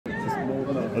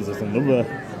There's just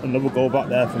another goal back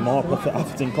there for more profit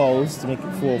Atherton Coles to make it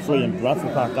 4-3 in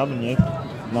Bradford Park Avenue.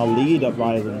 Now lead at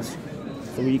Rylands,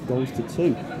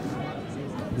 3-2.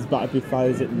 His Batterby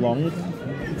fires it long.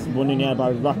 It's run in here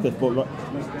by Ratcliffe, but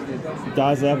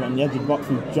guys there on the edge of the box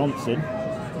with Johnson.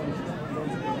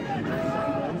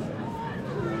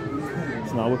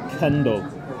 So now with Kendall.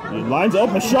 He lines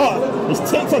up a shot. It's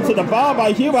tipped onto the bar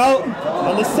by Hewelt,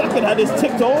 and the second head is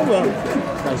tipped over.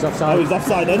 He's offside. Oh, he's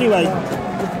offside anyway.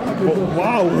 But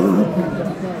wow.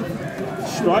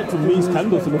 Strike from Reece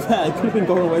Kendall, to be fair. It could have been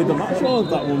going away the match ball if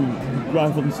that one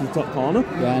right into the top corner.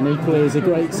 Yeah, and equally is a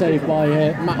great save by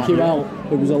Matt Hewelt,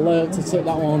 who was alert to tip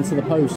that one onto the post.